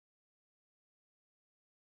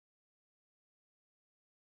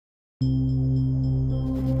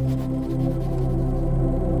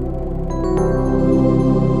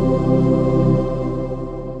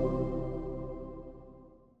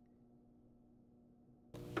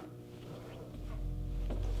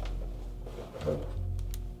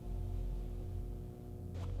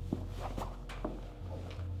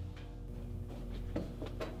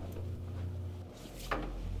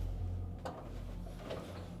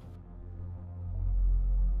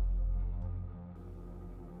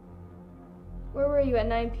Where were you at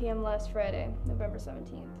 9 p.m. last Friday, November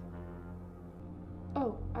 17th?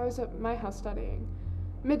 Oh, I was at my house studying.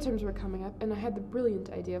 Midterms were coming up, and I had the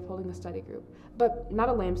brilliant idea of holding a study group. But not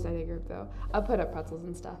a lame study group, though. I'll put up pretzels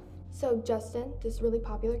and stuff. So Justin, this really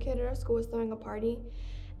popular kid at our school, was throwing a party,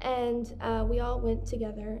 and we all went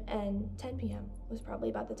together, and 10 p.m. was probably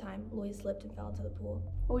about the time Louise slipped and fell into the pool.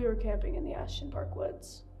 We were camping in the Ashlyn Park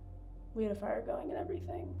woods. We had a fire going and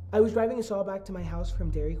everything. I was driving us all back to my house from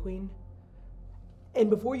Dairy Queen. And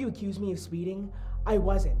before you accuse me of speeding, I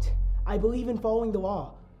wasn't. I believe in following the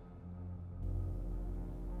law.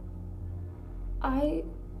 I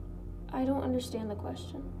don't understand the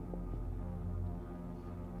question.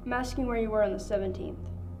 I'm asking where you were on the 17th.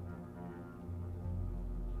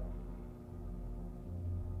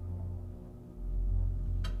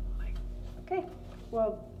 Okay,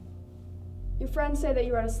 well, your friends say that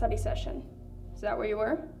you were at a study session. Is that where you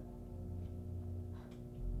were?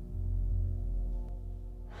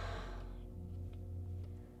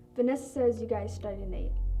 Vanessa says you guys studied and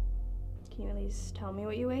ate. Can you at least tell me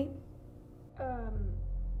what you ate?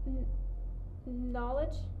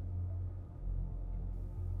 Knowledge?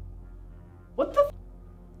 What the f?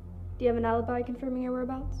 Do you have an alibi confirming your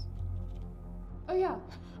whereabouts? Oh yeah,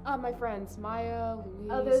 my friends, Maya,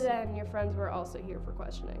 Louise... Other than your friends were also here for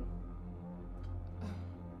questioning.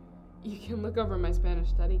 You can look over my Spanish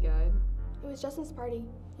study guide. It was Justin's party.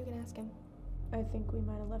 You can ask him. I think we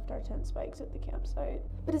might have left our tent spikes at the campsite.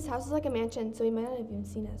 But his house is like a mansion, so he might not have even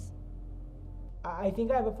seen us. I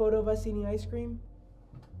think I have a photo of us eating ice cream.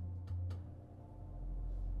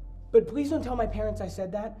 But please don't tell my parents I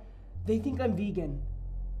said that. They think I'm vegan.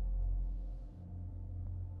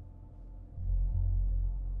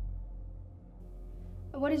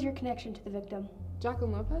 What is your connection to the victim?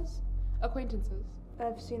 Jacqueline Lopez? Acquaintances.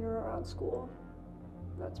 I've seen her around school.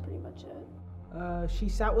 That's pretty much it. She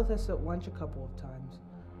sat with us at lunch a couple of times.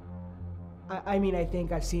 I mean, I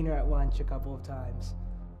think I've seen her at lunch a couple of times.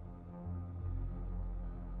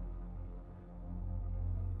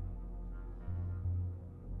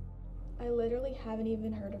 I literally haven't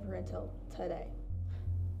even heard of her until today.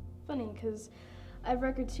 Funny, because I have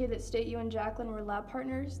records here that state you and Jacqueline were lab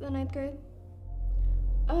partners in the 9th grade.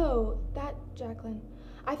 Oh, that Jacqueline.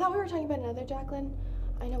 I thought we were talking about another Jacqueline.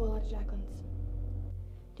 I know a lot of Jacquelines.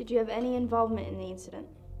 Did you have any involvement in the incident?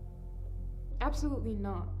 Absolutely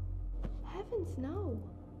not. Heavens, no.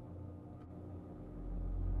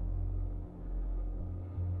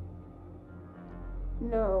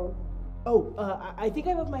 No. Oh, I think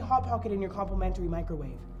I left my Hot Pocket in your complimentary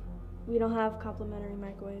microwave. We don't have complimentary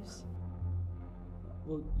microwaves.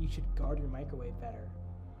 Well, you should guard your microwave better.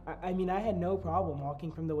 I mean, I had no problem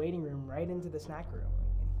walking from the waiting room right into the snack room.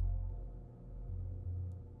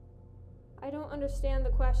 I don't understand the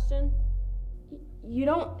question. You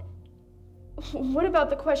don't... What about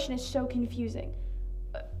the question is so confusing?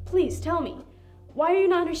 Please, tell me. Why are you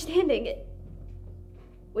not understanding it?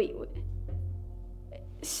 Wait.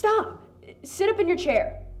 Stop! Sit up in your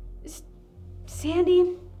chair.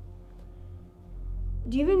 Sandy?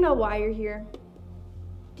 Do you even know why you're here?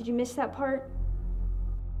 Did you miss that part?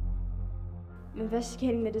 I'm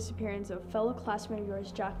investigating the disappearance of a fellow classmate of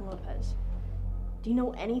yours, Jacqueline Lopez. Do you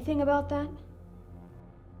know anything about that?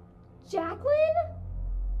 Jacqueline?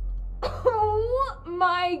 Oh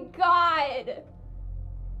my God!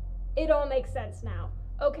 It all makes sense now.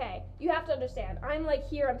 Okay, you have to understand. I'm like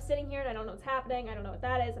here, I'm sitting here and I don't know what's happening. I don't know what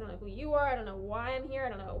that is. I don't know who you are. I don't know why I'm here. I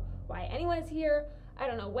don't know why anyone is here. I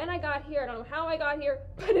don't know when I got here. I don't know how I got here,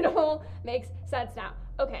 but it all makes sense now.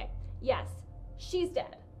 Okay, yes, she's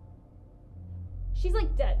dead. She's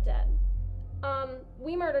like dead.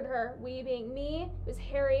 We murdered her. We being me, it was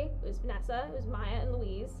Harry, it was Vanessa, it was Maya and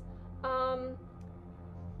Louise. Do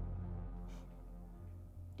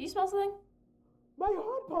you smell something? My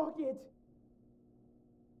Hot Pocket!